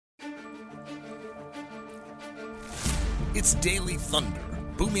It's Daily Thunder,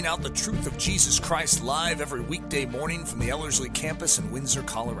 booming out the truth of Jesus Christ live every weekday morning from the Ellerslie campus in Windsor,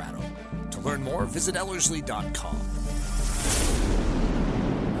 Colorado. To learn more, visit Ellerslie.com.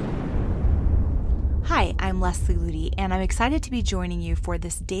 Hi, I'm Leslie Ludy, and I'm excited to be joining you for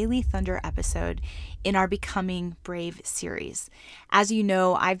this Daily Thunder episode in our Becoming Brave series. As you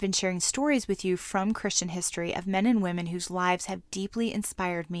know, I've been sharing stories with you from Christian history of men and women whose lives have deeply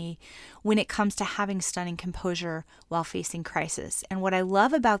inspired me when it comes to having stunning composure while facing crisis. And what I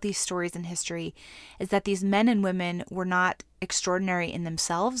love about these stories in history is that these men and women were not extraordinary in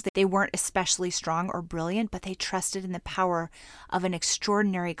themselves. They weren't especially strong or brilliant, but they trusted in the power of an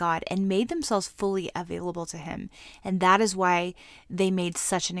extraordinary God and made themselves fully available to Him. And that is why they made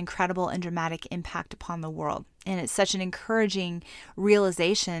such an incredible and dramatic impact upon the world. And it's such an encouraging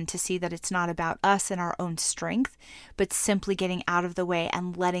realization to see that it's not about us and our own strength, but simply getting out of the way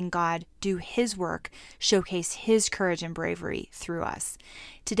and letting God do His work, showcase His courage and bravery through us.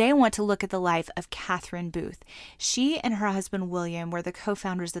 Today, I want to look at the life of Catherine Booth. She and her husband William were the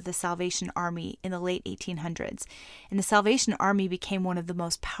co-founders of the Salvation Army in the late 1800s. And the Salvation Army became one of the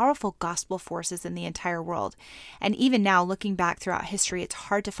most powerful gospel forces in the entire world. And even now, looking back throughout history, it's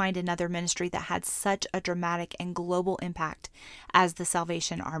hard to find another ministry that had such a dramatic and global impact as the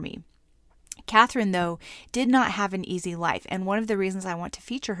Salvation Army. Catherine, though, did not have an easy life, and one of the reasons I want to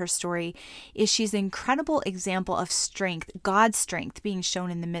feature her story is she's an incredible example of strength, God's strength, being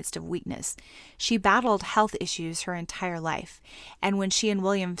shown in the midst of weakness. She battled health issues her entire life, and when she and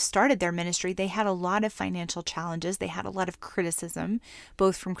William started their ministry, they had a lot of financial challenges. They had a lot of criticism,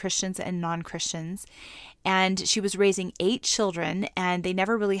 both from Christians and non-Christians, and she was raising 8 children, and they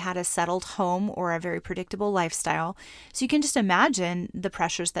never really had a settled home or a very predictable lifestyle, so you can just imagine the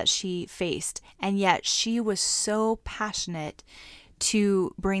pressures that she faced. And yet she was so passionate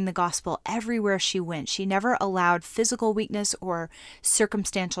to bring the gospel everywhere she went. She never allowed physical weakness or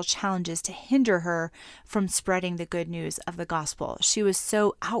circumstantial challenges to hinder her from spreading the good news of the gospel. She was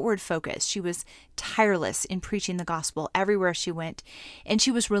so outward focused. She was tireless in preaching the gospel everywhere she went. And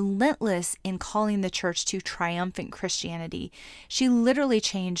she was relentless in calling the church to triumphant Christianity. She literally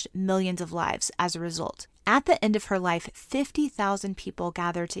changed millions of lives as a result. At the end of her life, 50,000 people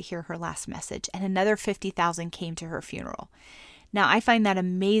gathered to hear her last message, and another 50,000 came to her funeral. Now, I find that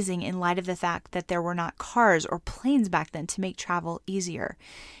amazing in light of the fact that there were not cars or planes back then to make travel easier.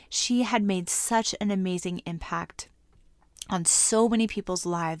 She had made such an amazing impact on so many people's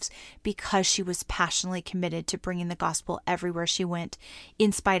lives because she was passionately committed to bringing the gospel everywhere she went,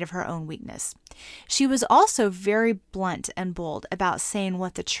 in spite of her own weakness. She was also very blunt and bold about saying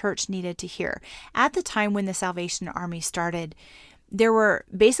what the church needed to hear. At the time when the Salvation Army started, there were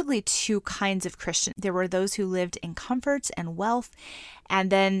basically 2 kinds of Christians. There were those who lived in comforts and wealth, and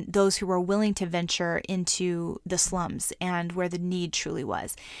then those who were willing to venture into the slums and where the need truly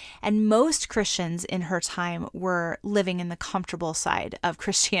was. And most Christians in her time were living in the comfortable side of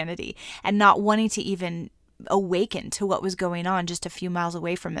Christianity and not wanting to even awaken to what was going on just a few miles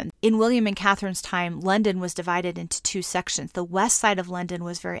away from them. In William and Catherine's time, London was divided into 2 sections. The west side of London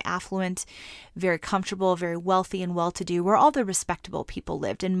was very affluent, very comfortable, very wealthy and well-to-do, where all the respectable people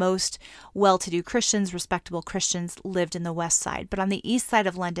lived. And most well-to-do Christians, respectable Christians, lived in the west side. But on the east side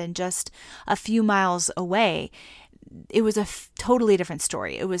of London, just a few miles away, it was a totally different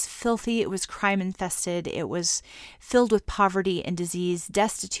story. It was filthy, it was crime-infested, it was filled with poverty and disease,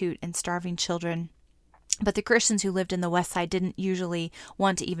 destitute and starving children. But the Christians who lived in the west side didn't usually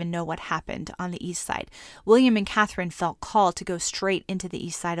want to even know what happened on the east side. William and Catherine felt called to go straight into the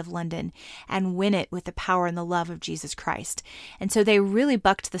east side of London and win it with the power and the love of Jesus Christ. And so they really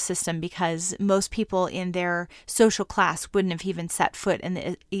bucked the system because most people in their social class wouldn't have even set foot in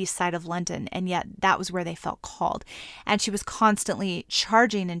the east side of London, and yet that was where they felt called. And she was constantly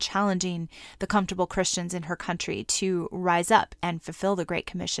charging and challenging the comfortable Christians in her country to rise up and fulfill the Great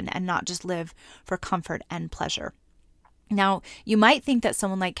Commission and not just live for comfort and pleasure. Now, you might think that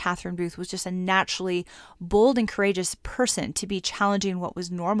someone like Catherine Booth was just a naturally bold and courageous person to be challenging what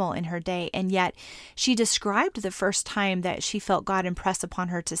was normal in her day, and yet she described the first time that she felt God impress upon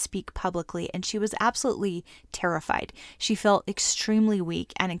her to speak publicly, and she was absolutely terrified. She felt extremely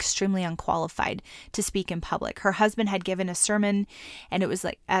weak and extremely unqualified to speak in public. Her husband had given a sermon, and it was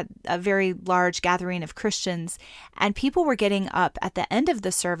like at a very large gathering of Christians, and people were getting up at the end of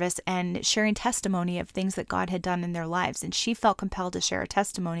the service and sharing testimony of things that God had done in their lives. And she felt compelled to share a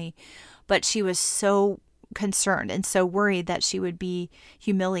testimony, but she was so concerned and so worried that she would be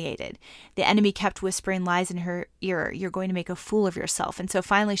humiliated. The enemy kept whispering lies in her ear. You're going to make a fool of yourself. And so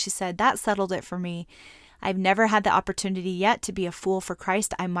finally she said, that settled it for me. I've never had the opportunity yet to be a fool for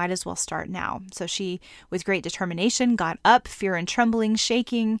Christ. I might as well start now. So she, with great determination, got up, fear and trembling,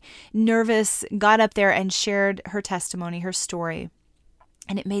 shaking, nervous, got up there and shared her testimony, her story.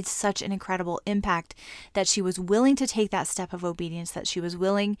 And it made such an incredible impact that she was willing to take that step of obedience, that she was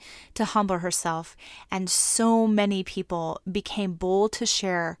willing to humble herself. And so many people became bold to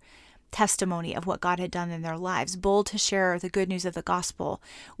share testimony of what God had done in their lives, bold to share the good news of the gospel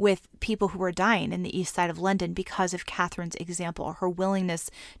with people who were dying in the east side of London because of Catherine's example, her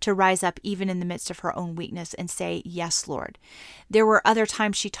willingness to rise up even in the midst of her own weakness and say, yes, Lord. There were other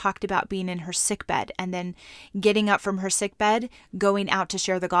times she talked about being in her sickbed and then getting up from her sickbed, going out to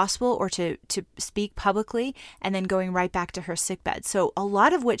share the gospel or to speak publicly, and then going right back to her sickbed. So a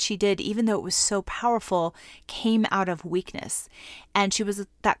lot of what she did, even though it was so powerful, came out of weakness. And she was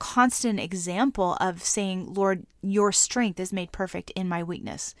that constant example of saying, Lord, your strength is made perfect in my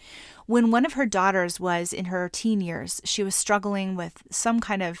weakness. When one of her daughters was in her teen years, she was struggling with some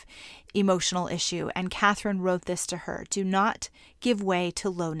kind of emotional issue, and Catherine wrote this to her: do not give way to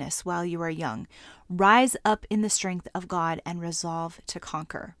lowness while you are young. Rise up in the strength of God and resolve to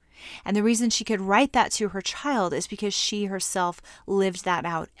conquer. And the reason she could write that to her child is because she herself lived that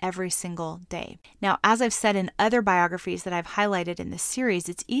out every single day. Now, as I've said in other biographies that I've highlighted in this series,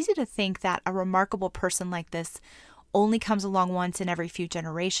 it's easy to think that a remarkable person like this only comes along once in every few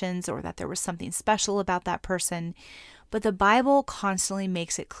generations, or that there was something special about that person. But the Bible constantly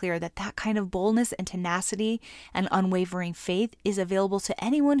makes it clear that that kind of boldness and tenacity and unwavering faith is available to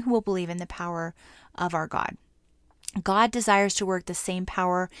anyone who will believe in the power of our God. God desires to work the same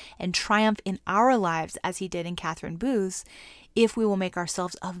power and triumph in our lives as he did in Catherine Booth's, if we will make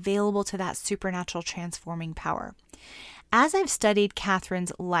ourselves available to that supernatural transforming power. As I've studied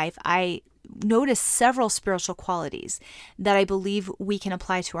Catherine's life, I noticed several spiritual qualities that I believe we can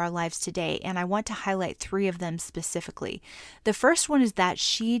apply to our lives today, and I want to highlight 3 of them specifically. The first one is that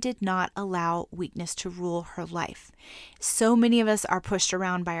she did not allow weakness to rule her life. So many of us are pushed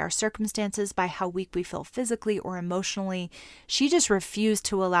around by our circumstances, by how weak we feel physically or emotionally. She just refused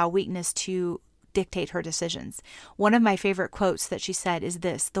to allow weakness to dictate her decisions. One of my favorite quotes that she said is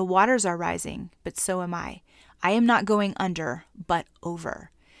this: "The waters are rising, but so am I. I am not going under, but over."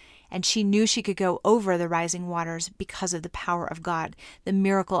 And she knew she could go over the rising waters because of the power of God, the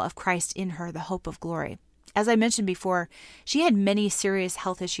miracle of Christ in her, the hope of glory. As I mentioned before, she had many serious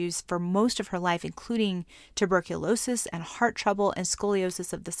health issues for most of her life, including tuberculosis and heart trouble and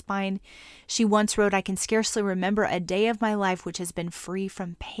scoliosis of the spine. She once wrote, "I can scarcely remember a day of my life which has been free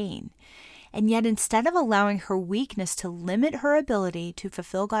from pain." And yet, instead of allowing her weakness to limit her ability to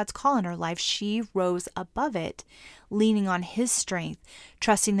fulfill God's call in her life, she rose above it, leaning on his strength,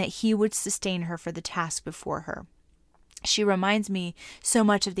 trusting that he would sustain her for the task before her. She reminds me so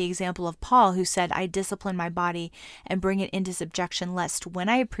much of the example of Paul, who said, "I discipline my body and bring it into subjection, lest when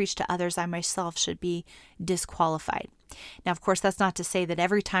I preach to others, I myself should be disqualified." Now, of course, that's not to say that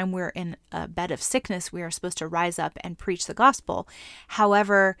every time we're in a bed of sickness, we are supposed to rise up and preach the gospel.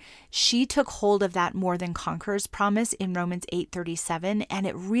 However, she took hold of that more than conquerors promise in Romans 8:37, and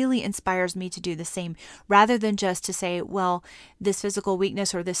it really inspires me to do the same, rather than just to say, well, this physical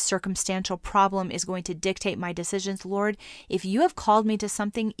weakness or this circumstantial problem is going to dictate my decisions. Lord, if you have called me to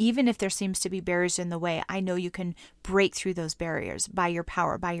something, even if there seems to be barriers in the way, I know you can break through those barriers by your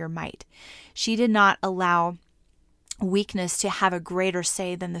power, by your might. She did not allow weakness to have a greater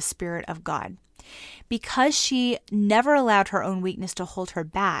say than the Spirit of God. Because she never allowed her own weakness to hold her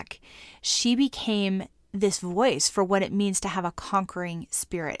back, she became this voice for what it means to have a conquering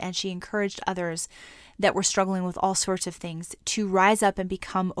spirit. And she encouraged others that were struggling with all sorts of things to rise up and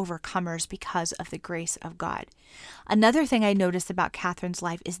become overcomers because of the grace of God. Another thing I noticed about Catherine's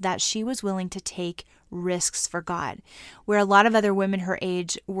life is that she was willing to take risks for God. Where a lot of other women her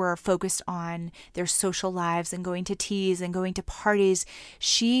age were focused on their social lives and going to teas and going to parties,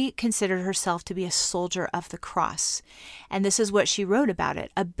 she considered herself to be a soldier of the cross. And this is what she wrote about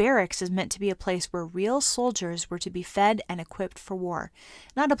it: "A barracks is meant to be a place where real soldiers were to be fed and equipped for war,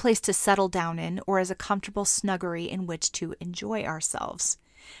 not a place to settle down in or as a comfortable snuggery in which to enjoy ourselves."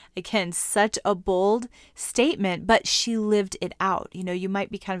 Again, such a bold statement, but she lived it out. You might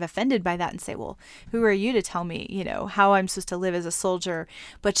be kind of offended by that and say, well, who are you to tell me, how I'm supposed to live as a soldier?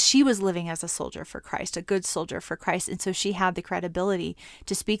 But she was living as a soldier for Christ, a good soldier for Christ. And so she had the credibility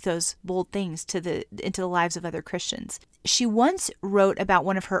to speak those bold things into the lives of other Christians. She once wrote about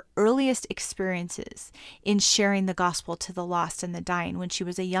one of her earliest experiences in sharing the gospel to the lost and the dying when she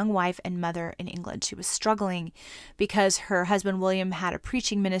was a young wife and mother in England. She was struggling because her husband William had a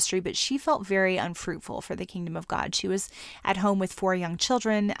preaching ministry ministry, but she felt very unfruitful for the kingdom of God. She was at home with 4 young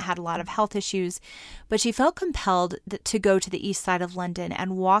children, had a lot of health issues, but she felt compelled to go to the east side of London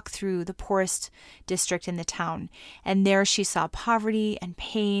and walk through the poorest district in the town. And there she saw poverty and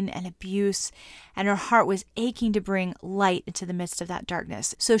pain and abuse, and her heart was aching to bring light into the midst of that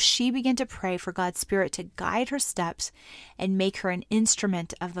darkness. So she began to pray for God's Spirit to guide her steps and make her an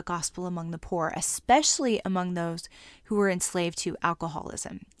instrument of the gospel among the poor, especially among those who were enslaved to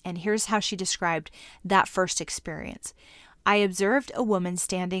alcoholism. And here's how she described that first experience. I observed a woman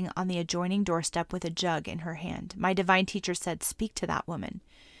standing on the adjoining doorstep with a jug in her hand. My divine teacher said, "Speak to that woman."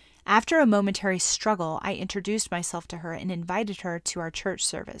 After a momentary struggle, I introduced myself to her and invited her to our church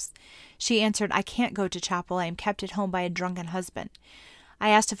service. She answered, "I can't go to chapel. I am kept at home by a drunken husband." I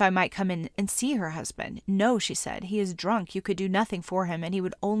asked if I might come in and see her husband. "No," she said, "he is drunk. You could do nothing for him, and he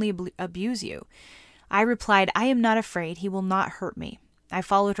would only abuse you." I replied, "I am not afraid. He will not hurt me." I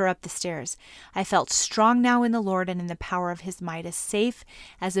followed her up the stairs. I felt strong now in the Lord and in the power of his might, as safe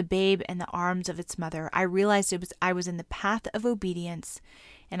as a babe in the arms of its mother. I realized I was in the path of obedience,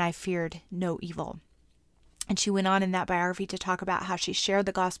 and I feared no evil. And she went on in that biography to talk about how she shared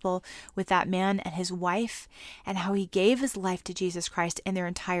the gospel with that man and his wife, and how he gave his life to Jesus Christ, and their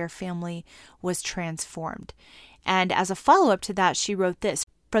entire family was transformed. And as a follow-up to that, she wrote this: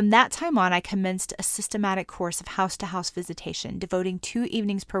 "From that time on, I commenced a systematic course of house-to-house visitation, devoting 2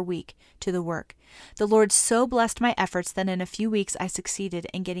 evenings per week to the work. The Lord so blessed my efforts that in a few weeks I succeeded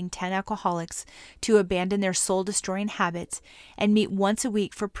in getting 10 alcoholics to abandon their soul-destroying habits and meet once a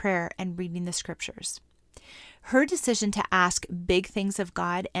week for prayer and reading the scriptures." Her decision to ask big things of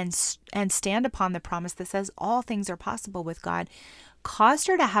God and stand upon the promise that says all things are possible with God caused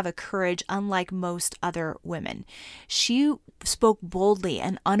her to have a courage unlike most other women. She spoke boldly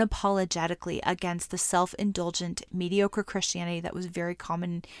and unapologetically against the self-indulgent, mediocre Christianity that was very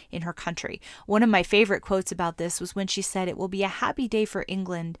common in her country. One of my favorite quotes about this was when she said, "It will be a happy day for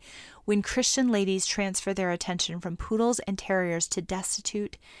England when Christian ladies transfer their attention from poodles and terriers to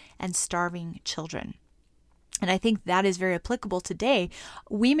destitute and starving children." And I think that is very applicable today.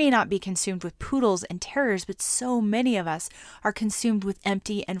 We may not be consumed with poodles and terriers, but so many of us are consumed with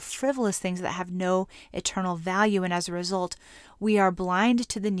empty and frivolous things that have no eternal value. And as a result, we are blind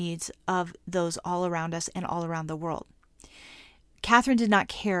to the needs of those all around us and all around the world. Catherine did not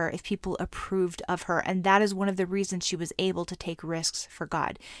care if people approved of her, and that is one of the reasons she was able to take risks for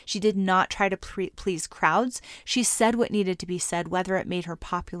God. She did not try to please crowds. She said what needed to be said, whether it made her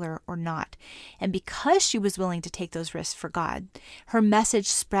popular or not. And because she was willing to take those risks for God, her message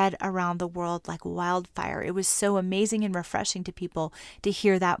spread around the world like wildfire. It was so amazing and refreshing to people to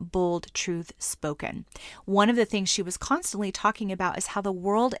hear that bold truth spoken. One of the things she was constantly talking about is how the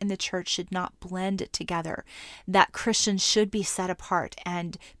world and the church should not blend together, that Christians should be set apart,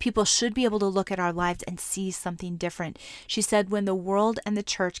 and people should be able to look at our lives and see something different. She said, "When the world and the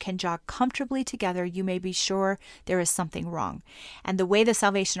church can jog comfortably together, you may be sure there is something wrong." And the way the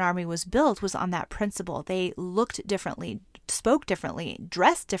Salvation Army was built was on that principle. They looked differently, spoke differently,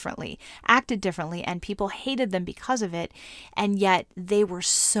 dressed differently, acted differently, and people hated them because of it. And yet they were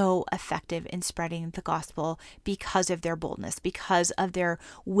so effective in spreading the gospel because of their boldness, because of their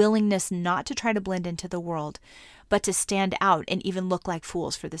willingness not to try to blend into the world, but to stand out and even look like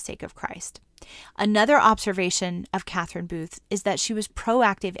fools for the sake of Christ. Another observation of Catherine Booth is that she was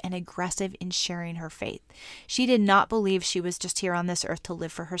proactive and aggressive in sharing her faith. She did not believe she was just here on this earth to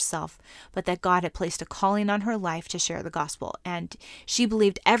live for herself, but that God had placed a calling on her life to share the gospel. And she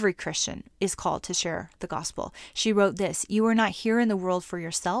believed every Christian is called to share the gospel. She wrote this: "You are not here in the world for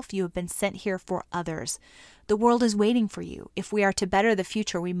yourself. You have been sent here for others. The world is waiting for you. If we are to better the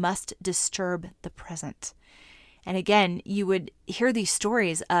future, we must disturb the present." And again, you would hear these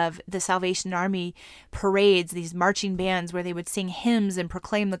stories of the Salvation Army parades, these marching bands where they would sing hymns and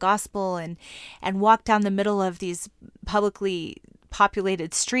proclaim the gospel and walk down the middle of these publicly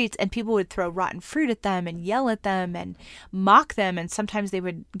populated streets, and people would throw rotten fruit at them and yell at them and mock them, and sometimes they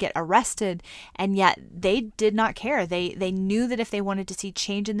would get arrested, and yet they did not care. They knew that if they wanted to see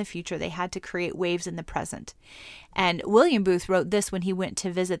change in the future, they had to create waves in the present. And William Booth wrote this when he went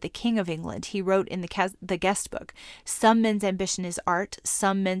to visit the King of England. He wrote in the guest book, "Some men's ambition is art,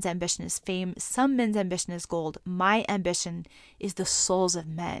 some men's ambition is fame, some men's ambition is gold. My ambition is the souls of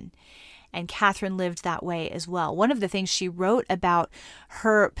men." And Catherine lived that way as well. One of the things she wrote about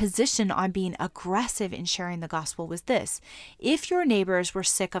her position on being aggressive in sharing the gospel was this: "If your neighbors were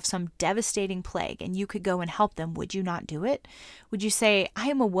sick of some devastating plague and you could go and help them, would you not do it? Would you say, 'I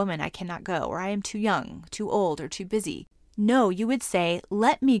am a woman, I cannot go,' or 'I am too young, too old, or too busy'? No, you would say,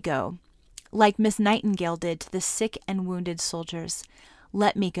 'Let me go,' like Miss Nightingale did to the sick and wounded soldiers.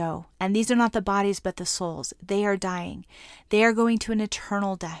 Let me go. And these are not the bodies, but the souls. They are dying. They are going to an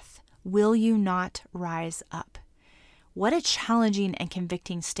eternal death. Will you not rise up? What a challenging and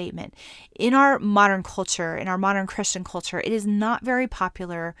convicting statement. In our modern culture, in our modern Christian culture, it is not very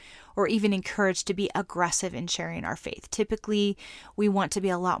popular or even encouraged to be aggressive in sharing our faith. Typically, we want to be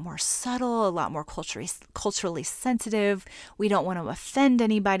a lot more subtle, a lot more culturally sensitive. We don't want to offend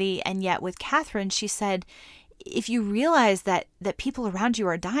anybody. And yet with Catherine, she said, if you realize that people around you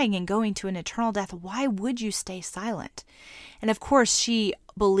are dying and going to an eternal death, why would you stay silent? And of course, she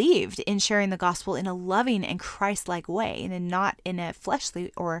believed in sharing the gospel in a loving and Christ-like way, and not in a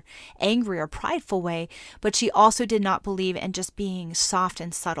fleshly or angry or prideful way. But she also did not believe in just being soft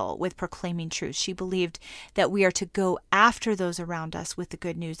and subtle with proclaiming truth. She believed that we are to go after those around us with the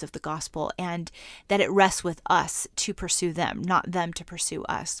good news of the gospel, and that it rests with us to pursue them, not them to pursue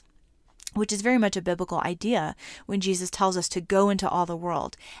us, which is very much a biblical idea when Jesus tells us to go into all the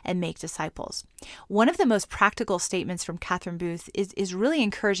world and make disciples. One of the most practical statements from Catherine Booth is really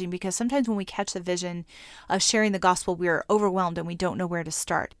encouraging, because sometimes when we catch the vision of sharing the gospel, we are overwhelmed and we don't know where to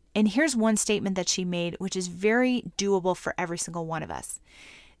start. And here's one statement that she made, which is very doable for every single one of us.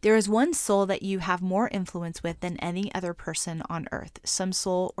 There is one soul that you have more influence with than any other person on earth, some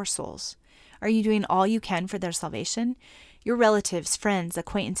soul or souls. Are you doing all you can for their salvation? Your relatives, friends,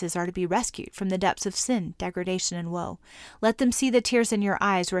 acquaintances are to be rescued from the depths of sin, degradation, and woe. Let them see the tears in your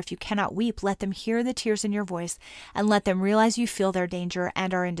eyes, or if you cannot weep, let them hear the tears in your voice, and let them realize you feel their danger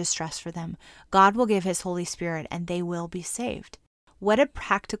and are in distress for them. God will give His Holy Spirit, and they will be saved. What a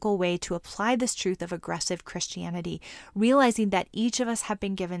practical way to apply this truth of aggressive Christianity, realizing that each of us have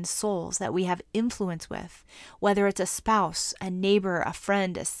been given souls that we have influence with, whether it's a spouse, a neighbor, a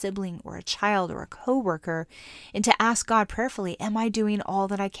friend, a sibling, or a child, or a coworker, and to ask God prayerfully, am I doing all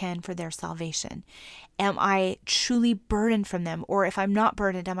that I can for their salvation? Am I truly burdened from them? Or if I'm not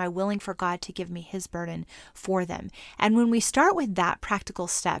burdened, am I willing for God to give me His burden for them? And when we start with that practical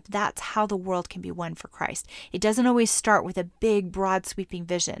step, that's how the world can be won for Christ. It doesn't always start with a big, broad, sweeping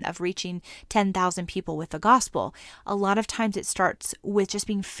vision of reaching 10,000 people with the gospel. A lot of times it starts with just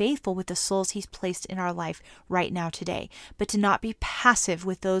being faithful with the souls He's placed in our life right now today, but to not be passive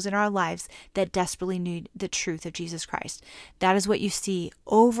with those in our lives that desperately need the truth of Jesus Christ. That is what you see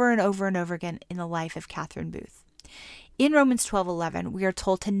over and over and over again in the life of Catherine Booth. In Romans 12:11, we are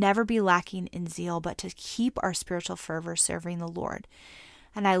told to never be lacking in zeal, but to keep our spiritual fervor serving the Lord.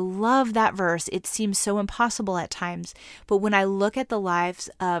 And I love that verse. It seems so impossible at times, but when I look at the lives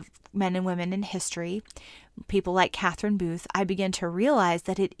of men and women in history, people like Catherine Booth, I begin to realize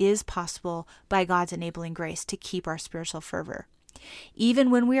that it is possible by God's enabling grace to keep our spiritual fervor.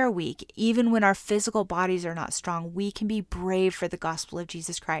 Even when we are weak, even when our physical bodies are not strong, we can be brave for the gospel of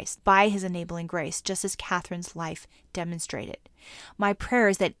Jesus Christ by His enabling grace, just as Catherine's life demonstrated. My prayer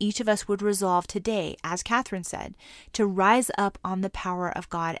is that each of us would resolve today, as Catherine said, to rise up on the power of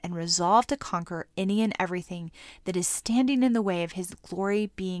God and resolve to conquer any and everything that is standing in the way of His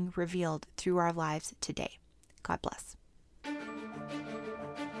glory being revealed through our lives today. God bless.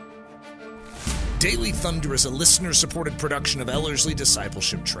 Daily Thunder is a listener-supported production of Ellerslie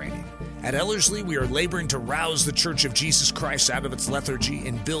Discipleship Training. At Ellerslie, we are laboring to rouse the Church of Jesus Christ out of its lethargy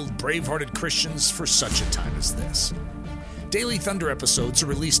and build brave-hearted Christians for such a time as this. Daily Thunder episodes are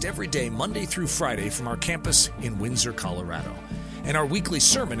released every day, Monday through Friday, from our campus in Windsor, Colorado. And our weekly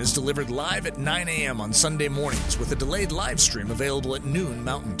sermon is delivered live at 9 a.m. on Sunday mornings with a delayed live stream available at noon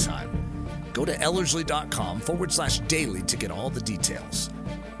Mountain Time. Go to Ellerslie.com/daily to get all the details.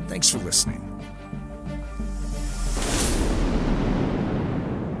 Thanks for listening.